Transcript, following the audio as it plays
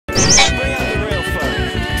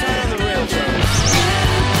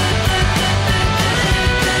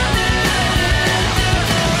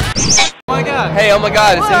Hey, oh my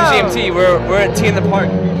God, it's MGMT. We're at Tea in the Park.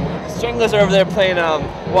 Stranglers are over there playing,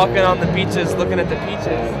 walking on the beaches, looking at the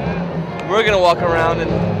peaches. We're gonna walk around and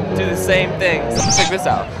do the same thing. So check this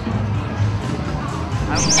out.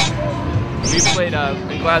 We played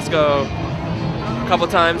in Glasgow a couple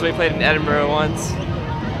times. We played in Edinburgh once.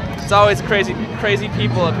 It's always crazy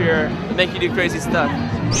people up here that make you do crazy stuff.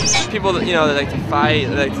 People that, you know, they like to fight,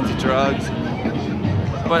 they like to do drugs.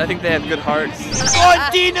 But I think they have good hearts.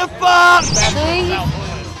 Tea in the Park!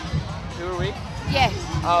 Who are we? Yeah.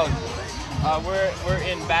 Oh, we're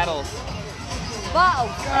in battles.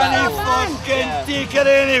 Battles? Any fucking take it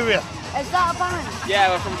anywhere. Is that a band? Yeah,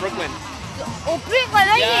 we're from Brooklyn. Oh, Brooklyn,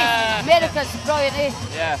 are Yeah. you? America's brilliant, eh?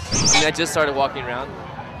 Yeah. I mean, I just started walking around.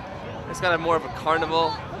 It's kind of more of a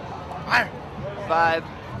carnival vibe,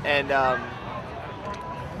 and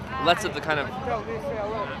less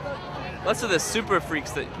of the super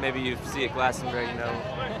freaks that maybe you see at Glastonbury, you know,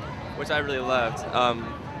 which I really loved,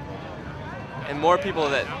 and more people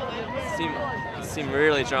that seem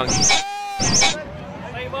really drunk.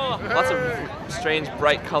 Lots of strange,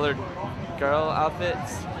 bright-colored girl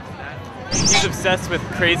outfits. He's obsessed with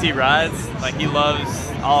crazy rides. Like, he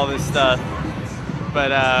loves all this stuff.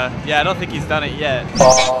 But yeah, I don't think he's done it yet. 4,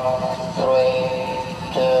 3,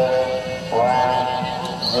 2,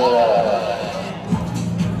 1, 0.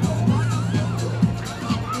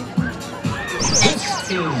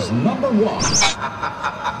 This is number 1.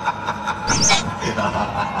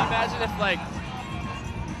 Imagine if, like,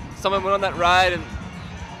 someone went on that ride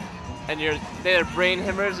and they had a brain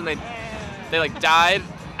hemorrhage and they like died,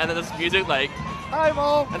 and then this music like, hi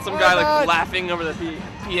mom, and some guy like laughing over the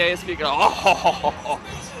PA speaker, oh,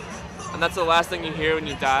 and that's the last thing you hear when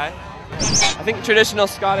you die. I think traditional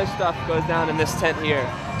Scottish stuff goes down in this tent here.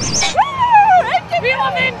 We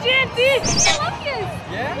love MGMT! We love you!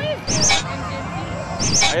 Yeah?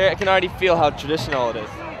 I can already feel how traditional it is.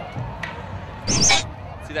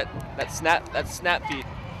 See that snap beat?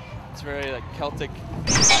 It's very like Celtic.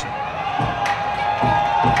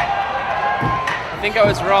 I think I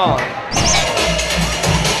was wrong.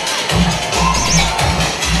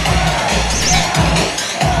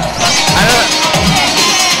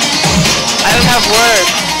 I don't have words.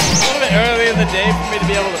 It's a little bit early in the day for me to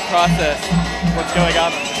be able to process what's going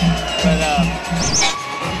on. But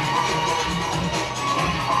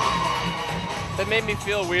that made me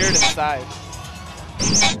feel weird inside.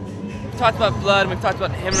 We've talked about blood, we've talked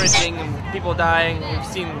about hemorrhaging and people dying, we've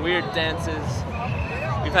seen weird dances,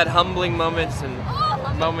 we've had humbling moments and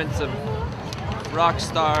moments of rock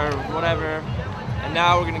star, whatever, and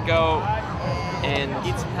now we're gonna go and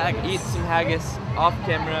eat some haggis off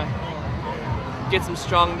camera, get some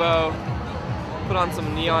strongbow, put on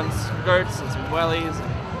some neon skirts and some wellies,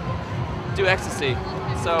 do ecstasy.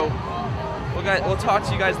 So we'll talk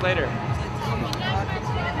to you guys later.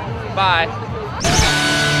 Bye.